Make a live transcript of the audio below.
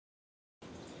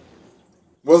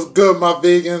What's good, my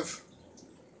vegans?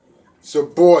 It's your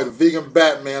boy, the Vegan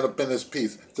Batman, up in this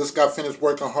piece. Just got finished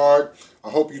working hard. I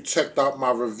hope you checked out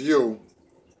my review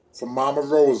for Mama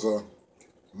Rosa,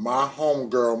 my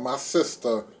homegirl, my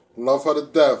sister. Love her to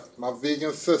death, my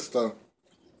vegan sister.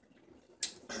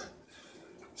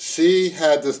 She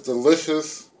had this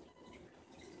delicious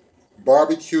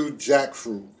barbecue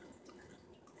jackfruit.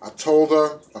 I told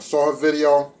her, I saw her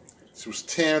video. She was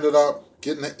tearing it up,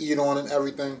 getting to eat on and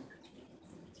everything.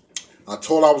 I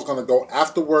told her I was going to go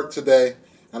after work today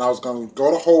and I was going to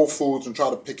go to Whole Foods and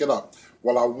try to pick it up.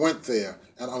 Well, I went there,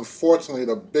 and unfortunately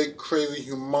the big, crazy,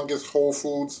 humongous Whole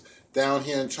Foods down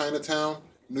here in Chinatown,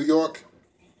 New York,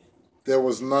 there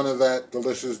was none of that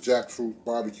delicious jackfruit,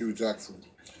 barbecue jackfruit.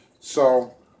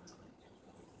 So,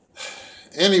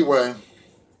 anyway,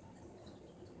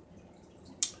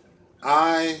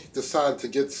 I decided to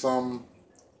get some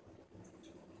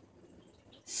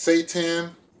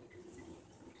seitan.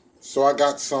 So I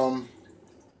got some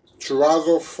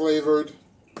chorizo flavored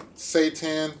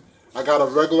seitan. I got a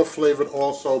regular flavored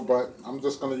also, but I'm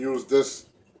just gonna use this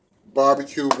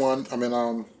barbecue one.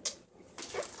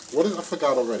 What is, I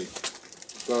forgot already.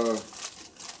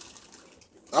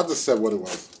 I just said what it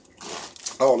was.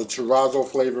 Oh, the chorizo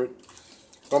flavored.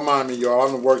 Don't mind me, y'all.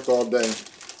 I've worked all day,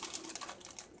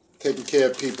 taking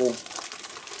care of people.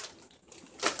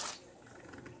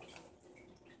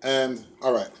 And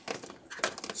all right.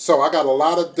 So I got a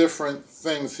lot of different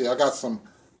things here. I got some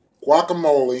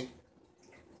guacamole,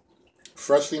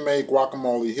 freshly made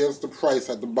guacamole. Here's the price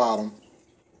at the bottom.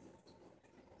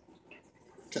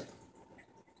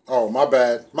 Oh, my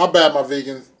bad. My bad, my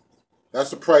vegans.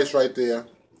 That's the price right there.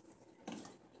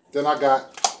 Then I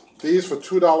got these for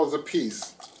 $2 a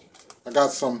piece. I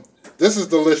got some, this is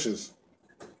delicious.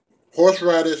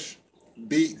 Horseradish,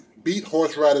 beet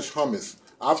horseradish hummus.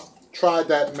 I've tried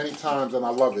that many times and I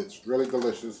love it. It's really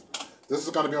delicious. This is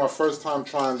going to be my first time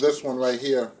trying this one right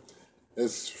here.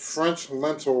 It's French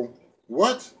lentil.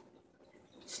 What?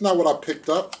 It's not what I picked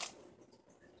up.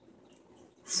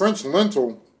 French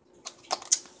lentil.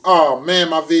 Oh man,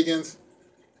 my vegans.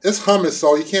 It's hummus,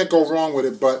 so you can't go wrong with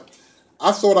it, but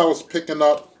I thought I was picking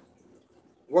up,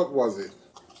 what was it?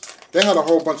 They had a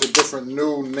whole bunch of different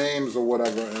new names or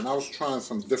whatever, and I was trying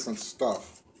some different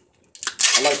stuff.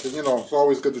 I like to, it's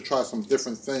always good to try some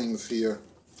different things here.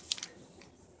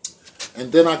 And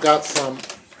then I got some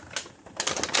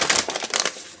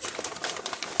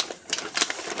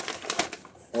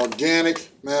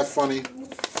organic, mad funny,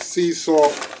 sea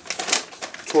salt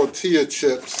tortilla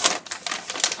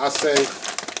chips. I say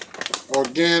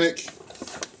organic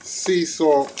sea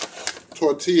salt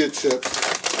tortilla chips.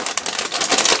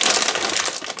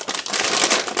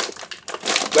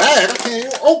 Dang, I can't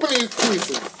even open these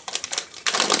pieces.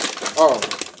 Oh.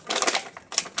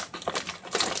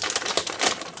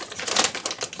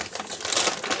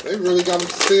 They really got them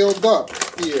sealed up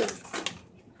here.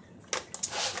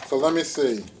 So let me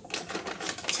see.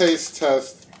 Taste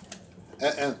test.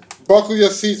 And buckle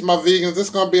your seats, my vegans. This is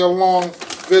going to be a long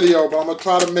video, but I'm going to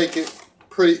try to make it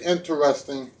pretty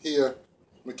interesting here.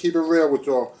 I'm going to keep it real with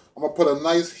y'all. I'm going to put a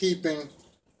nice heaping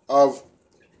of...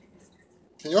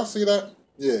 Can y'all see that?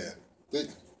 Yeah.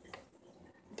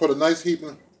 Put a nice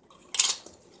heaping...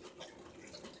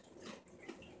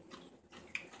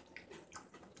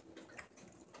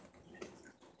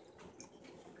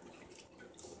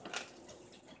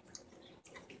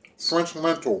 French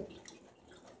lentil.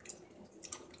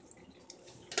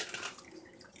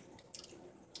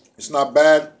 It's not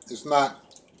bad. It's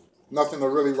nothing to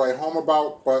really write home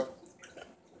about, but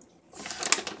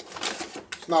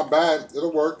it's not bad.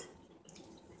 It'll work.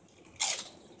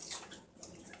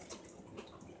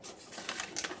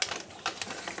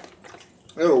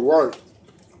 It'll work.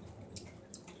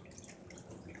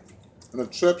 And the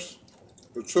chips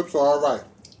are all right.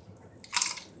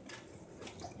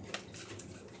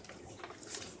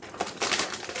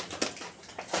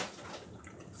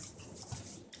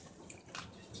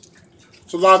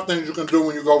 It's a lot of things you can do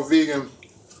when you go vegan.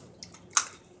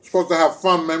 You're supposed to have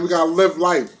fun, man. We gotta live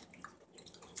life.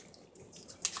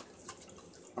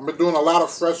 I've been doing a lot of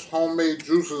fresh homemade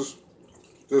juices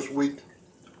this week.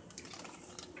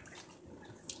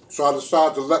 So I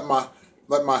decided to let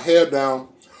my hair down,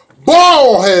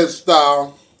 bald head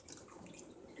style.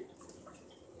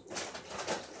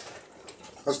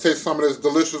 Let's taste some of this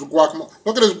delicious guacamole.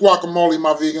 Look at this guacamole,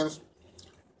 my vegans.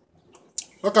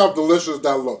 Look how delicious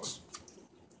that looks.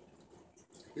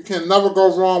 You can never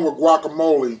go wrong with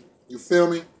guacamole. You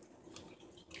feel me?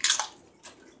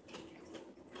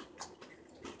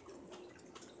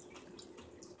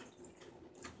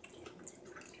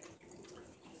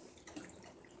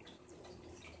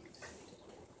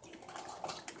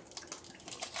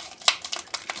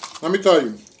 let me tell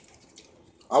you,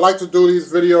 I like to do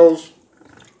these videos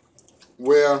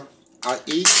where I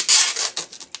eat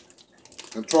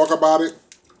and talk about it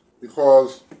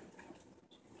because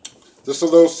this is a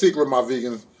little secret, my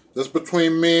vegans. This is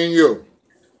between me and you.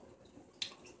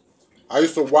 I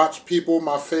used to watch people,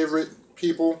 my favorite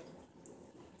people,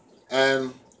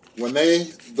 and when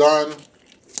they done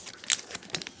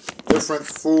different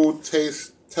food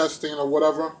taste testing or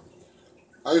whatever,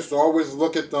 I used to always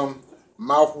look at them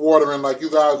mouth watering like you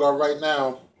guys are right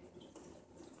now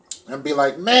and be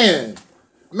like, man,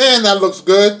 that looks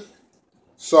good.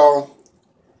 So,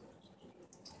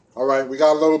 all right, we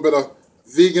got a little bit of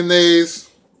Vegenaise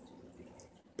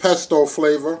pesto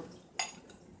flavor.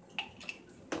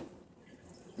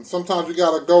 And sometimes you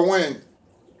gotta go in,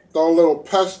 throw a little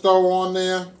pesto on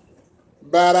there,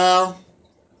 bat out,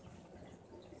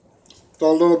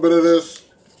 throw a little bit of this,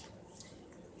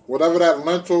 whatever that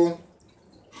lentil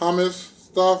hummus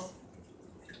stuff.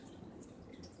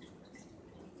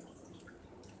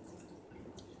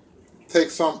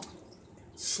 Take some,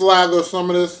 slather some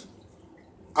of this.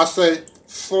 I say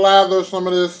slather some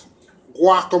of this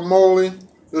guacamole,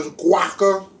 this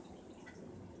guaca.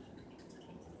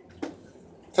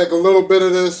 Take a little bit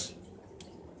of this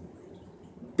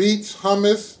beets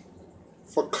hummus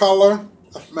for color.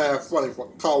 Man, funny,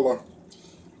 for color.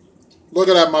 Look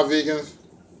at that, my vegans.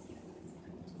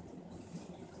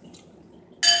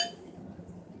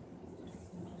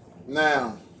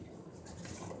 Now,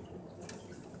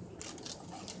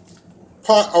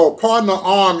 pardon the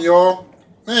arm, y'all.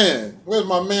 Man, where's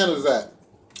my manners at?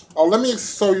 Oh, let me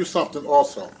show you something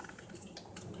also.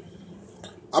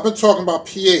 I've been talking about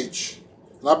pH.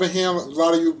 And I've been hearing, a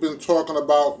lot of you have been talking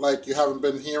about, like, you haven't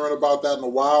been hearing about that in a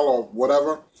while or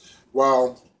whatever.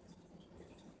 Well,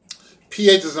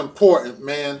 pH is important,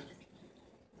 man.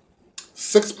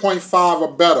 6.5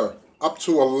 or better. Up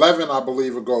to 11, I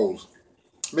believe it goes.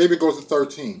 Maybe it goes to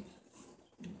 13.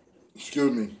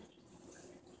 Excuse me.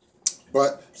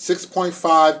 But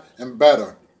 6.5 and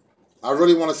better. I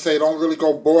really want to say don't really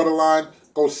go borderline.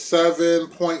 Go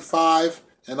 7.5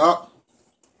 and up.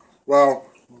 Well,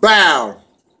 bow.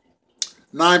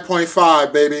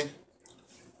 9.5, baby.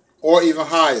 Or even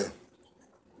higher.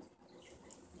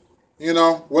 You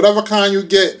know, whatever kind you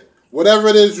get, whatever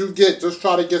it is you get, just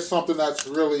try to get something that's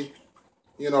really,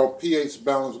 you know, pH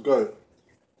balanced good.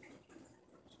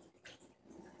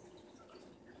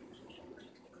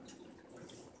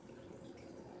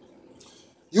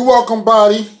 You're welcome,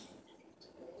 body.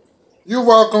 You're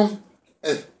welcome.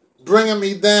 Bringing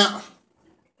me down.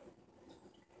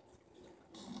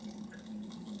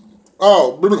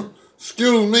 Oh,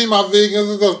 excuse me, my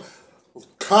vegans. It's gonna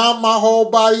calm my whole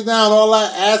body down. All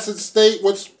that acid state,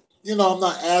 which, you know, I'm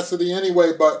not acidy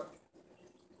anyway, but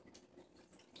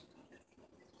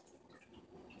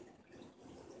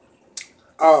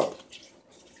oh,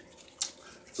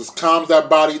 just calms that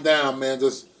body down, man.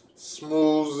 Just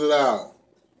smooths it out.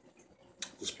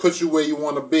 Just puts you where you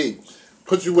want to be.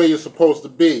 Puts you where you're supposed to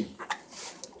be.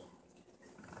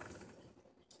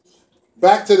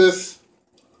 Back to this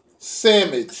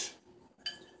sandwich.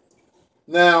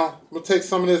 Now, I'm going to take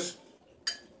some of this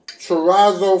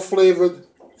chorizo flavored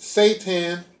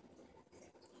seitan.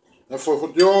 And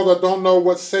for y'all that don't know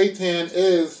what seitan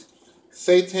is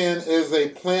a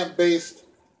plant-based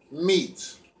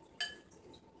meat.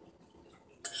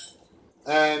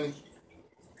 And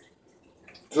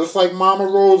just like Mama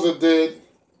Rosa did,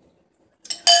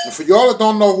 and for y'all that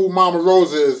don't know who Mama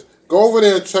Rosa is, go over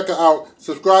there and check her out.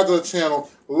 Subscribe to the channel.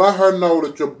 Let her know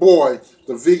that your boy,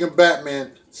 the Vegan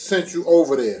Batman, sent you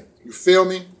over there. You feel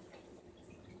me?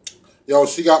 Yo,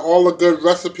 she got all the good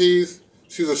recipes.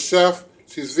 She's a chef.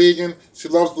 She's vegan. She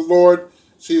loves the Lord.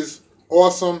 She's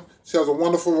awesome. She has a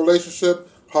wonderful relationship.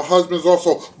 Her husband's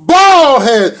also bald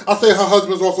head. I say her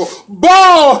husband's also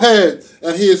bald head.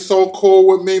 And he is so cool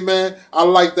with me, man. I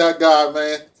like that guy,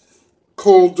 man.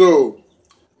 Cool dude.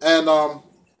 And, all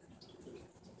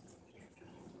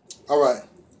right.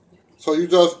 So you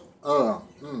just,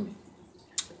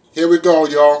 Here we go,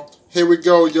 y'all. Here we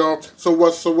go, y'all. So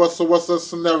what's the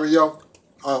scenario?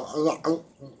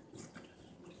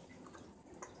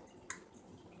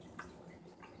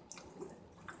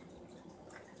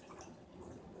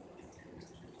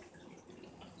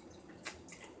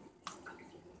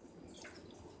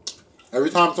 Every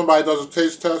time somebody does a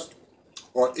taste test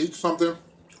or eats something,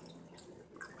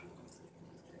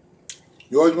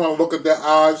 you always want to look at their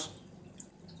eyes.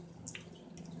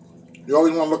 You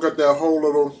always want to look at their whole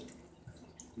little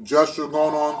gesture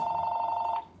going on.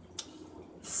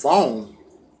 Phone.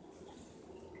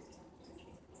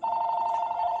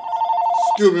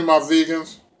 Excuse me, my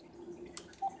vegans.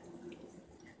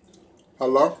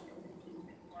 Hello?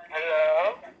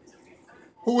 Hello?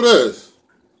 Who this?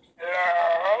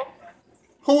 Hello?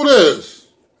 Who this?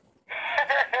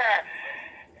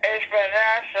 It's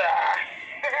Vanessa.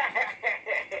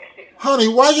 Honey,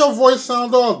 why your voice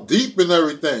sound all deep and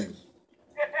everything?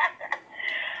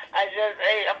 I just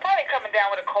ate. I'm probably coming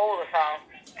down with a cold or something.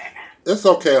 It's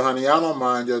okay, honey. I don't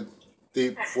mind your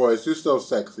deep voice. You're still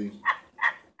sexy.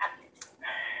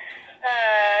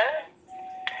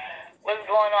 What's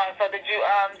going on? So did you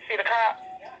see the cop?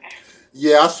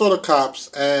 Yeah, I saw the cops,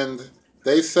 and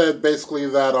they said basically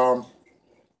that,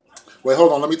 wait,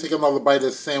 hold on. Let me take another bite of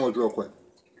this sandwich real quick.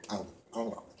 Oh,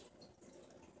 hold on.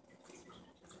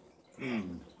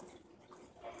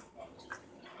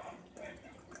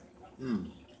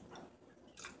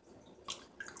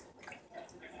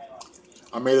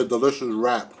 I made a delicious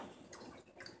wrap.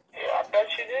 Yeah, I bet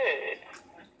you did.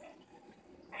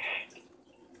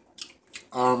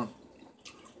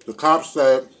 The cops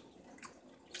said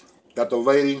that the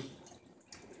lady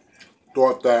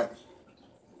thought that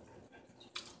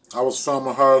I was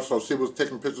filming her, so she was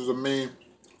taking pictures of me.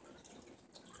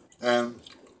 And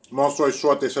long story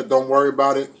short, they said, don't worry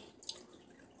about it.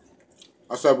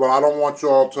 I said, well, I don't want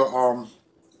y'all to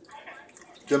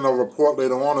get a report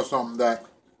later on or something that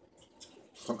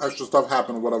some extra stuff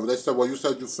happened or whatever. They said, well, you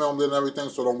said you filmed it and everything,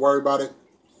 so don't worry about it.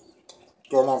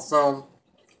 It's all on film.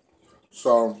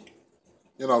 So,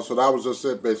 you know, so that was just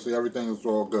it, basically. Everything is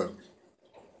all good. Okay.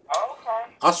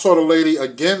 I saw the lady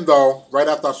again, though, right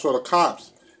after I saw the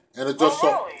cops. And it just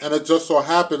really? so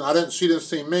happened, she didn't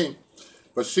see me,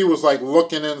 but she was like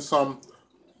looking in some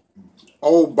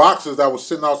old boxes that was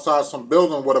sitting outside some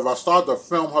building or whatever. I started to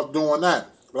film her doing that.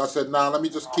 But I said, nah, let me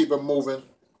just keep it moving.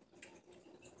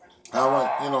 I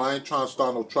went, you know, I ain't trying to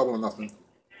start no trouble or nothing.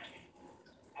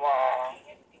 Wow.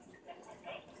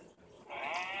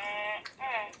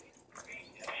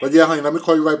 But yeah, honey, let me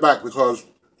call you right back because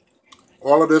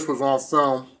all of this was on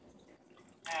film.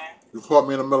 You caught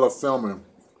me in the middle of filming.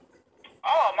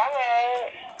 Oh, my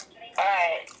bad.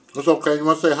 Alright. It's okay. You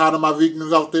want to say hi to my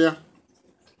vegans out there?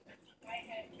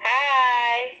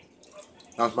 Hi.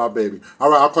 That's my baby.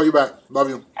 All right, I'll call you back. Love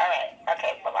you. Alright.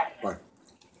 Okay, bye-bye. Bye.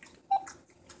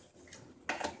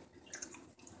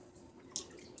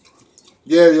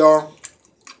 Yeah, y'all.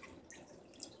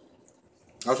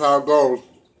 That's how it goes.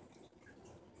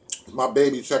 My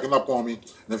baby checking up on me.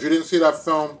 And if you didn't see that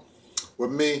film with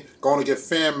me going to get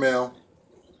fan mail,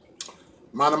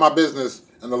 minding my business,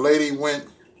 and the lady went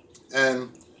and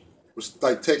was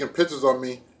like taking pictures of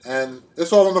me, and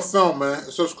it's all on the film, man.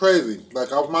 It's just crazy.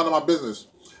 Like, I was minding my business.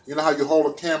 You know how you hold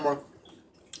a camera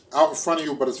out in front of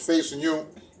you, but it's facing you?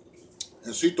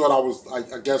 And she thought I was, I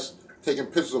guess, taking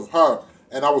pictures of her,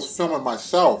 and I was filming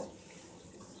myself.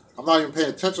 I'm not even paying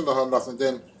attention to her or nothing.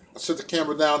 Then I sit the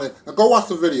camera down and go watch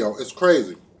the video. It's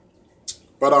crazy.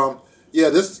 But yeah,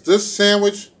 this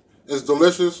sandwich is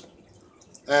delicious,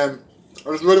 and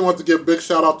I just really want to give a big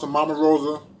shout out to Mama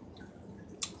Rosa,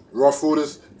 Raw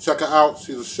Foodist. Check her out.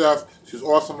 She's a chef. She's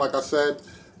awesome, like I said.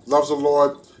 Loves the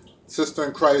Lord. Sister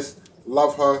in Christ.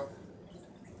 Love her.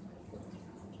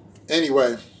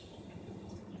 Anyway,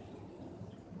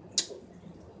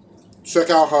 check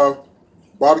out her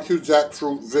barbecue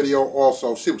jackfruit video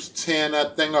also. She was tearing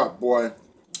that thing up, boy.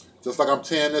 Just like I'm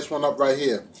tearing this one up right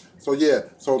here. So yeah,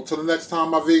 so till the next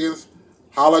time, my vegans,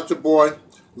 holla at your boy.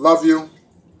 Love you.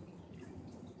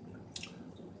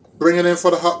 Bring it in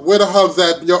for the hug. Where the hugs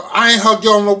at? Yo, I ain't hugged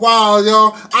y'all in a while,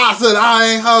 yo. I said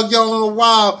I ain't hugged y'all in a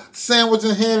while. Sandwich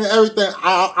in hand and everything.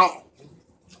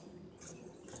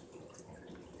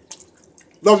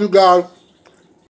 Love you guys.